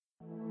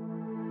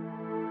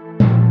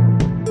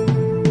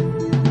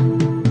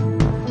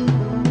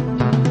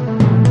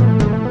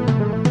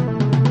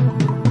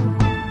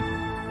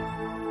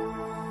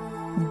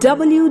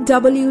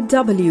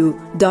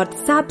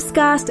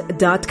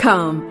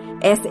www.sabscast.com.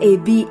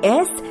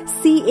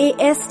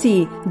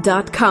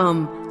 sabscast.com.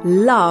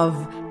 Love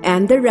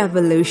and the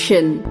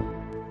Revolution.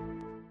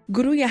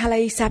 गुरु,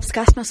 यहाँलाई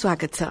साब्सकास्टमा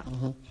स्वागत छ।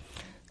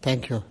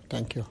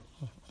 Thank you.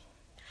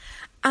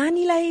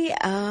 आनीलाई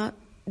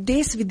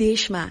देश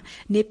विदेशमा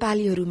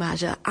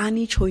नेपालीहरूमाझ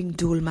आनी छोइङ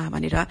डोल्मा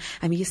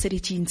भनेर हामी यसरी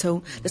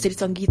चिन्छौं, जसरी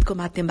संगीतको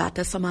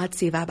माध्यमबाट, समाज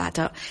सेवाबाट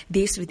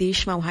देश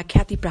विदेशमा उहाँ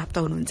ख्याति प्राप्त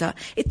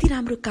हुनुहुन्छ। यति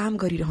राम्रो काम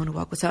गरिरहनु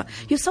भएको छ।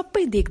 यो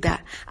सबै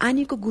देख्दा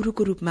आनीको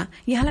गुरुको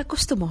रूपमा यहाँलाई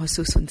कस्तो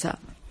महसुस हुन्छ?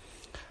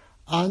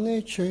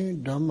 आनी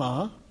Choying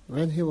Dolma,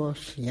 when he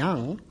was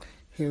young,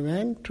 he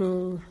went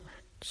to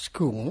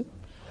school,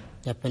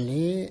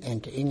 Japanese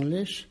and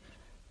English,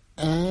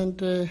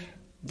 and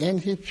then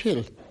he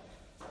felt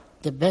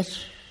the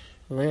best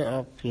way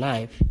of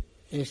life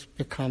is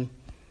become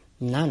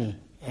nun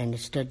and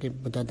study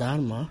Buddha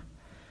Dharma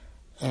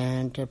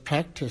and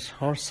practice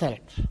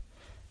herself.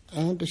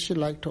 And she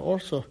liked to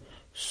also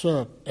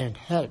serve and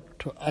help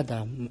to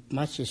others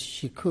much as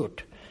she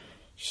could.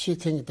 She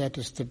thinks that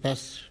is the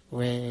best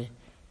way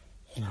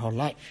in her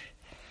life.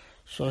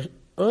 So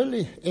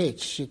early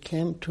age she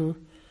came to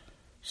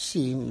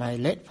see my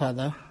late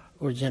father,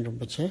 Urgyen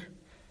Rinpoche,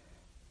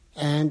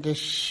 and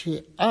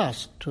she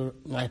asked to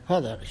my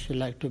father, she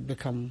like to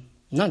become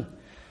nun.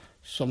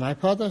 So my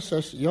father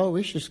says, your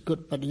wish is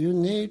good, but you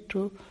need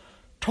to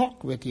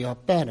talk with your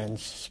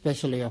parents,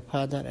 especially your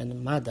father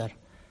and mother,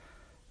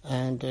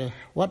 and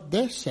what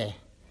they say.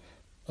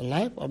 The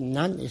life of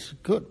nun is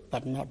good,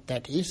 but not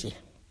that easy.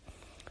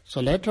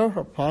 So later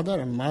her father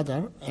and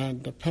mother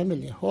and the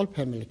family, whole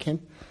family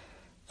came,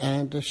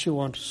 and she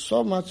wanted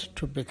so much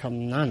to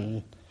become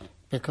nun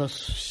because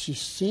she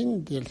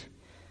seen the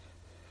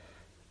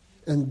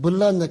in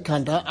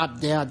Bulanakanda,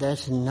 up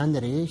there's a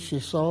nunnery. She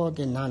saw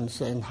the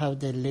nuns and how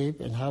they live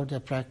and how they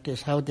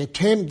practice, how they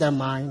tame their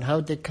mind,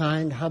 how they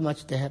kind, how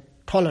much they have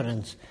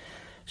tolerance.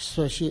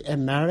 So she is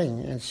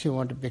marrying and she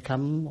wanted to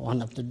become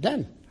one of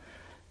them.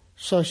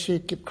 So she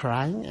kept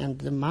crying,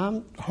 and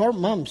her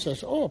mom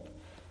says, oh,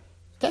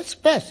 that's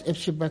best if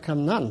she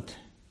become nun.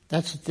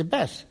 That's the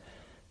best.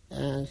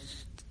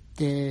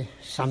 The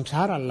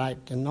samsara life,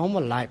 the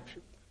normal life,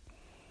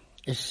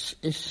 is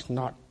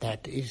not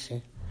that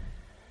easy.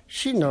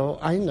 She know,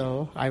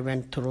 I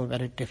went through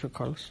very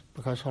difficult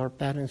because her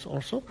parents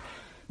also,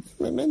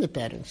 many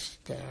parents,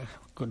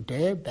 good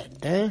day,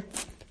 bad day.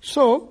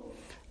 So,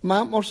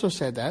 mom also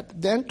said that.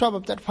 Then top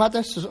of that,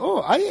 father says, oh,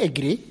 I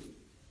agree.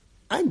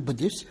 I'm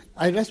Buddhist.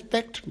 I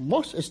respect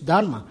most is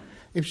Dharma.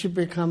 If she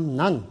become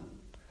nun,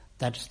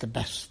 that's the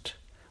best.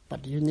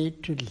 But you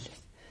need to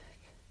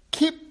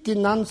keep the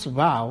nun's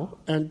vow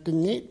and you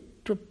need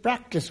to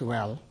practice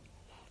well,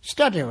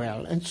 study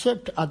well, and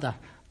serve to others,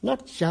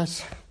 not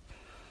just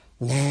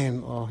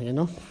name or,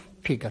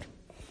 figure.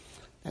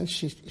 And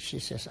she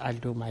says, I'll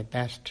do my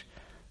best.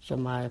 So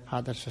my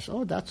father says,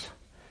 oh,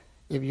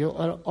 if you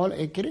all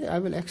agree, I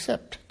will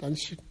accept. Then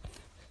she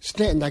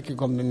stayed in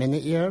Nakigome many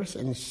years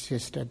and she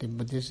studied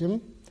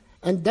Buddhism.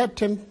 And that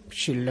time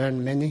she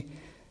learned many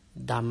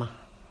Dhamma,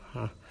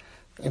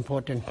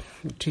 important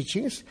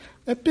teachings.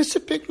 And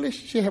specifically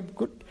she have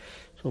good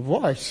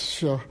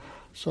voice.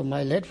 So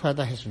my late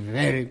father has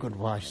very good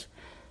voice.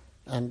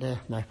 And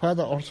my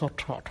father also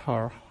taught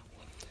her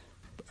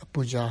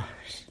puja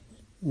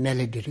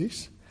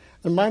melodies.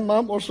 And my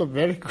mom also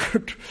very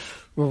good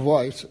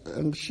voice,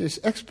 and she's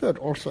expert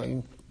also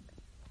in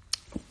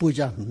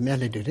puja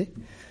melody.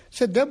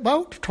 So they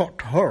both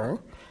taught her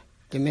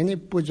the many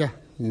puja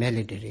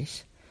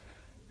melodies.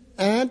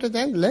 And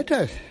then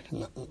later,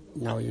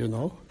 now you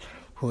know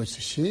who is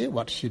she,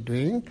 what she's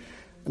doing.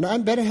 And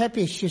I'm very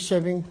happy she's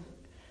serving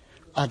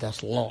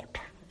others a lot.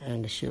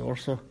 And she's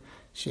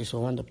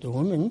one of the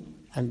women.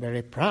 I'm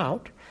very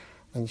proud.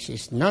 And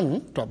she's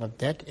nun, top of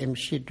that, and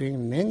she's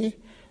doing many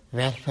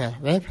welfare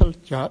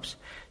jobs.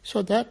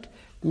 So that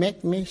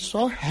make me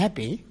so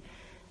happy,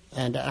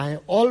 and I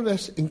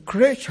always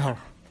encourage her,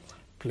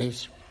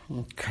 please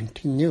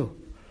continue.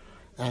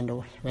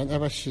 And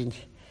whenever she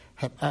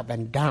have up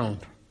and down,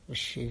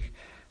 she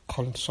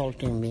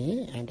consulting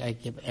me, and I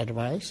give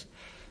advice.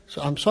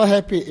 So I'm so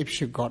happy if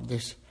she got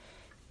this,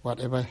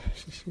 whatever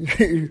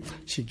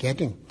she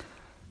getting.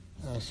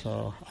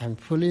 So I'm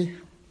fully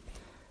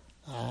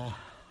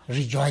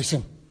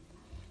rejoicing,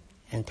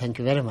 and thank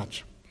you very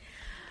much.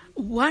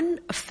 One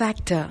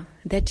factor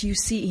that you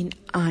see in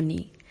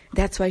Ani,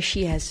 that's why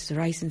she has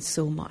risen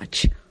so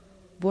much.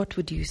 What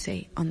would you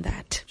say on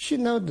that? She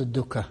knows the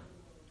dukkha.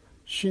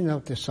 She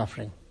knows the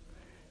suffering.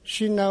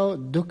 She knows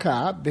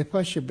dukkha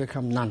before she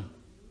become nun.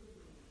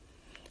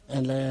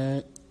 And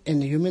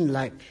in human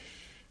life,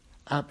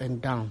 up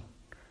and down,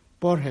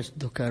 poor has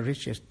dukkha,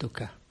 rich has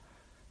dukkha.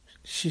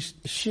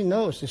 She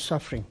knows the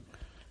suffering.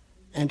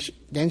 And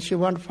then she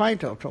want to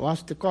find out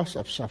what's the cause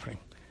of suffering.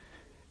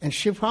 And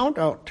she found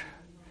out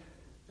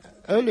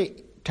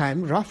early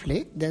time,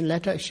 roughly, then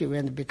later she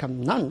when become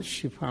nun,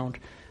 she found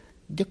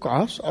the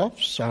cause of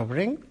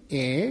suffering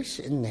is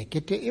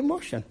negative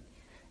emotion.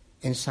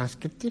 In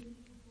Sanskrit,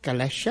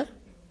 kalesha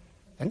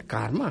and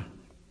karma.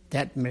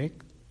 that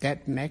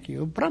make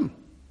you Brahm.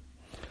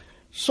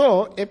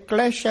 So if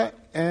klesha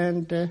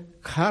and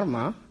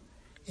karma,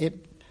 if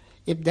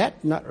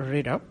that not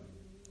read up,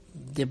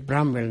 the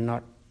Brahm will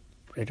not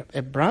read up.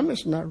 If Brahm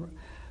is not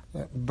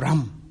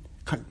Brahm,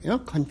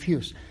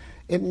 confused.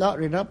 If not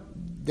read up,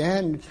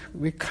 then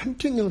we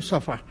continue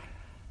suffer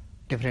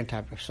different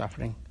type of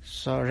suffering.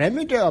 So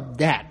remedy of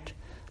that,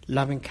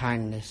 loving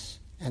kindness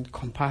and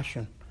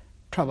compassion,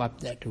 top up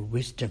that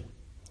wisdom,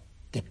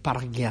 the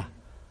paragya,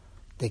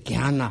 the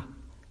jnana,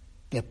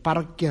 the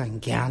paragya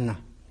and jnana.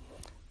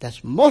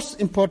 That's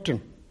most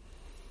important.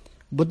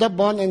 Buddha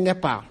born in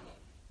Nepal.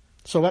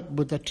 So what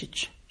Buddha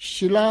teach?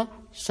 Shila,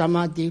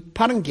 Samadhi,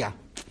 Paragya.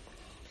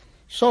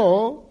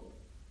 So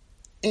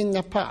in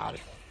Nepal,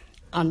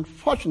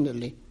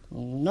 unfortunately,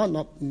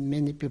 not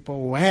many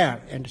people were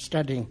and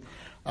studying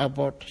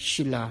about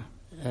Shila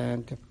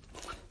and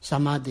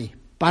Samadhi,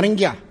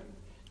 Paragya.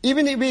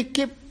 Even if we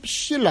keep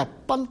Shila,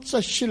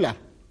 Pancha Shila,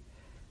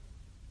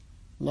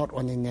 not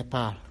only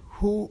Nepal,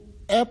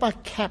 whoever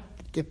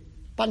kept the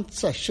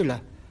Pancha Shila,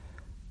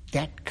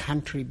 that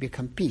country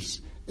become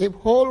peace. If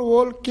whole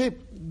world keep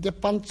the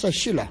Pancha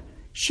Shila,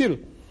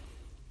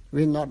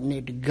 we not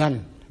need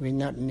gun, we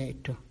not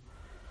need to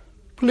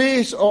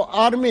police or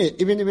army,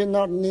 even we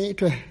not need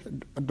to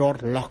door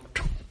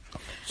locked.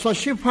 So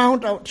she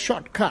found out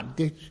shortcut.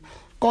 The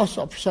cause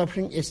of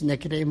suffering is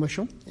negative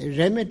emotion. A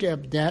remedy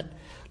of that,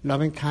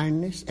 loving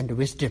kindness and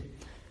wisdom.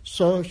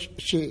 So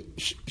she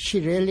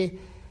really,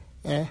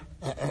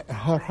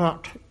 her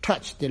heart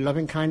touched the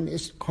loving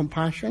kindness,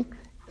 compassion,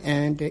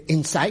 and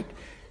insight.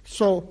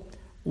 So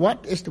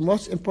what is the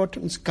most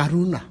important is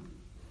karuna.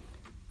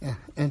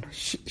 And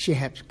she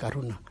has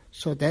karuna.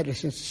 So that is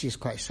she's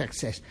quite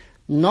success.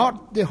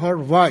 Not her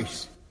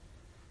voice.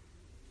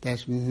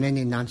 There's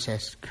many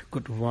nonsense,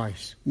 good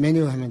voice.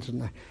 Many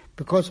women,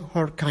 because of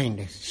her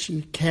kindness,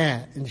 she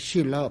care and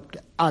she loved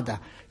other.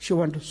 She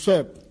want to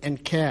serve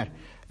and care,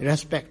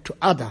 respect to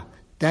other.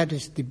 That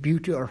is the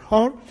beauty of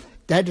her.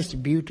 That is the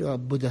beauty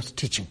of Buddha's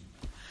teaching.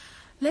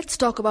 Let's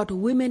talk about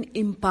women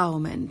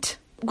empowerment.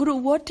 Guru,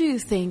 what do you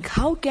think?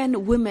 How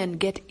can women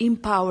get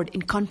empowered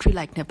in a country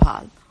like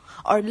Nepal?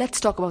 Or let's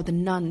talk about the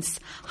nuns.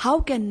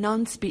 How can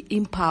nuns be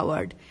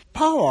empowered?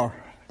 Power,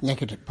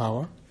 negative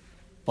power,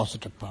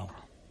 positive power.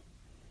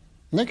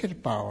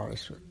 Negative power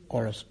is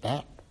always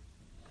bad.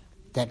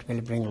 That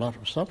will bring a lot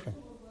of suffering.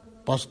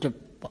 Positive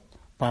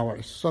power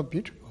is so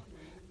beautiful.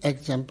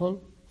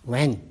 Example,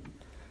 when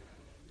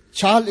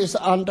child is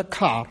on the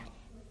car,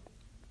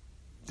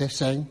 they're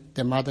saying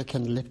the mother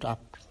can lift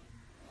up.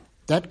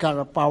 That kind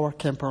of power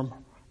came from,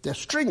 the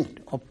strength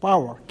of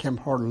power came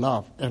from her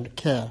love and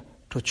care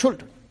to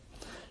children.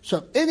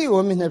 So any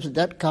woman has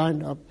that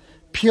kind of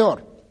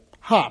pure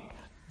heart,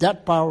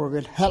 that power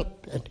will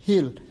help and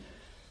heal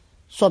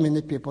so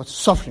many people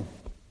suffering.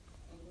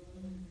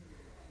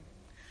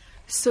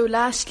 So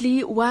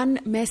lastly, one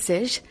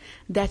message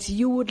that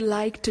you would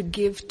like to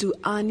give to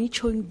Ani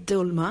Choying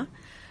Dolma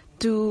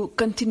to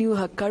continue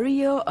her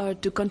career or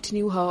to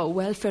continue her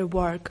welfare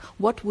work,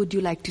 what would you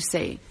like to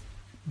say?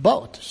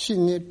 Both. She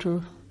need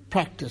to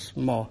practice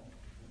more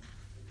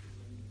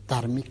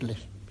dharmically.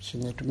 She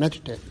need to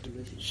meditate.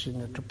 She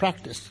need to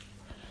practice.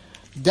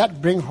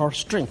 That bring her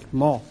strength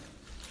more.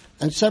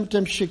 And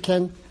sometimes she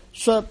can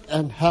serve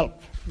and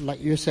help,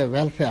 like you say,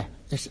 welfare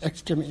is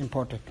extremely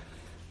important.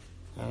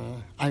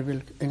 I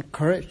will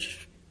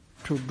encourage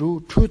to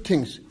do two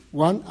things.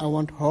 One, I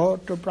want her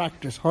to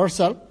practice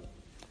herself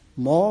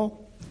more,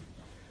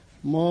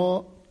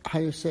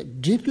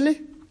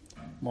 deeply,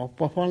 more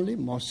profoundly,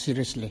 more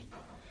seriously.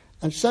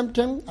 And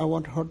sometimes I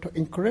want her to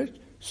encourage,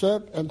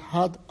 serve, and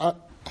help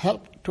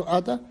to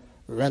other,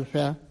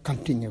 welfare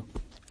continue.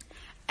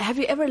 Have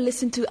you ever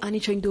listened to Ani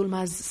Choying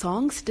Dolma's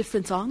songs,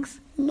 different songs?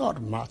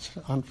 Not much,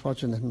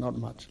 unfortunately, not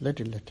much,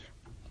 little.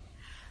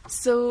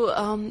 So,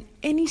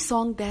 any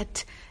song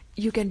that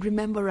you can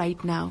remember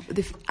right now?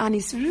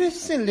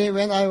 Recently,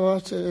 when I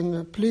was in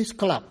the police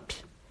club,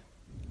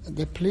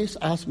 the police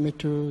asked me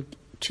to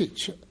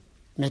teach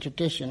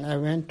meditation. I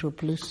went to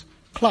police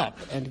club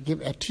and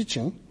give a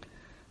teaching.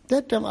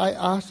 That time I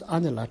asked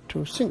Anila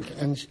to sing,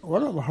 and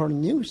one of her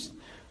new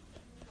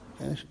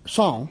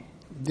song,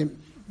 the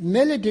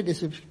melody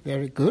is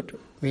very good,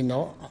 we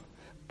know,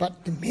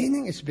 but the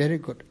meaning is very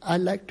good. I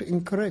like to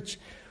encourage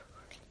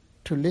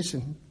to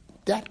listen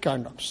that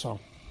kind of song.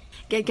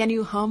 Can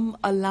you hum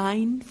a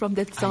line from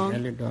that song? I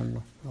really don't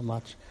know how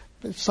much.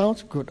 But it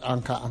sounds good.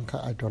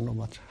 Anka, I don't know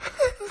much.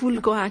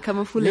 Fulko aankha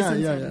ma phule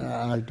sansar.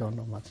 Yeah, I don't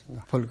know much.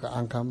 Fulko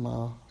aankha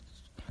ma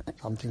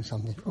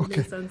something.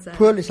 Okay. Sansar.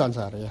 Phule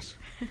sansar, yes.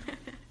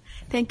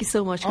 Thank you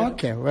so much.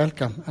 Okay,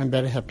 welcome. I'm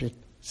very happy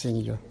seeing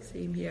you.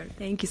 Same here.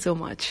 Thank you so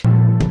much.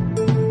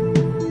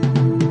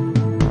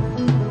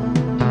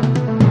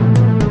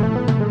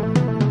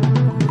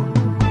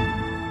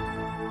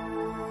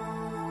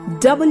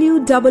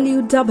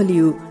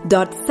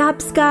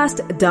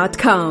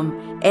 www.sabscast.com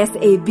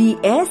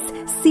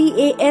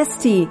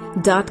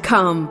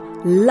sabscast.com.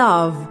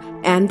 Love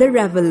and the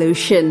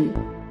Revolution.